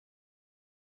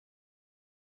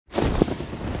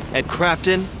At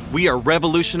Crafton, we are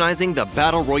revolutionizing the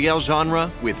Battle Royale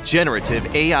genre with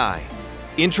generative AI.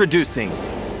 Introducing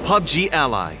PUBG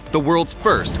Ally, the world's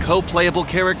first co-playable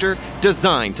character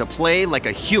designed to play like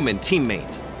a human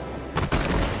teammate.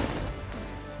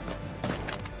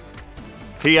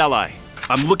 Hey Ally,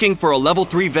 I'm looking for a level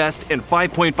 3 vest and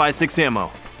 5.56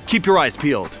 ammo. Keep your eyes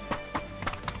peeled.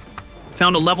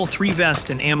 Found a level 3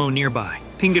 vest and ammo nearby.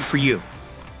 Pinged it for you.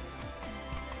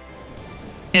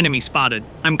 Enemy spotted.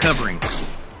 I'm covering.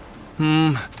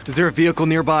 Is there a vehicle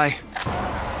nearby?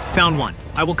 Found one.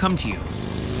 I will come to you.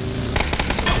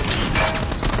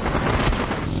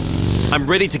 I'm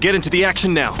ready to get into the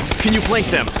action now. Can you flank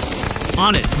them?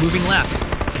 On it. Moving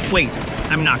left. Wait.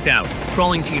 I'm knocked out.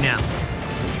 Crawling to you now.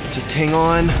 Just hang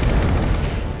on.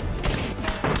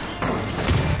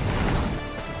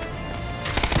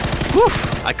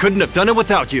 Whew! I couldn't have done it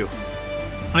without you.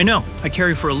 I know. I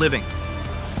carry for a living.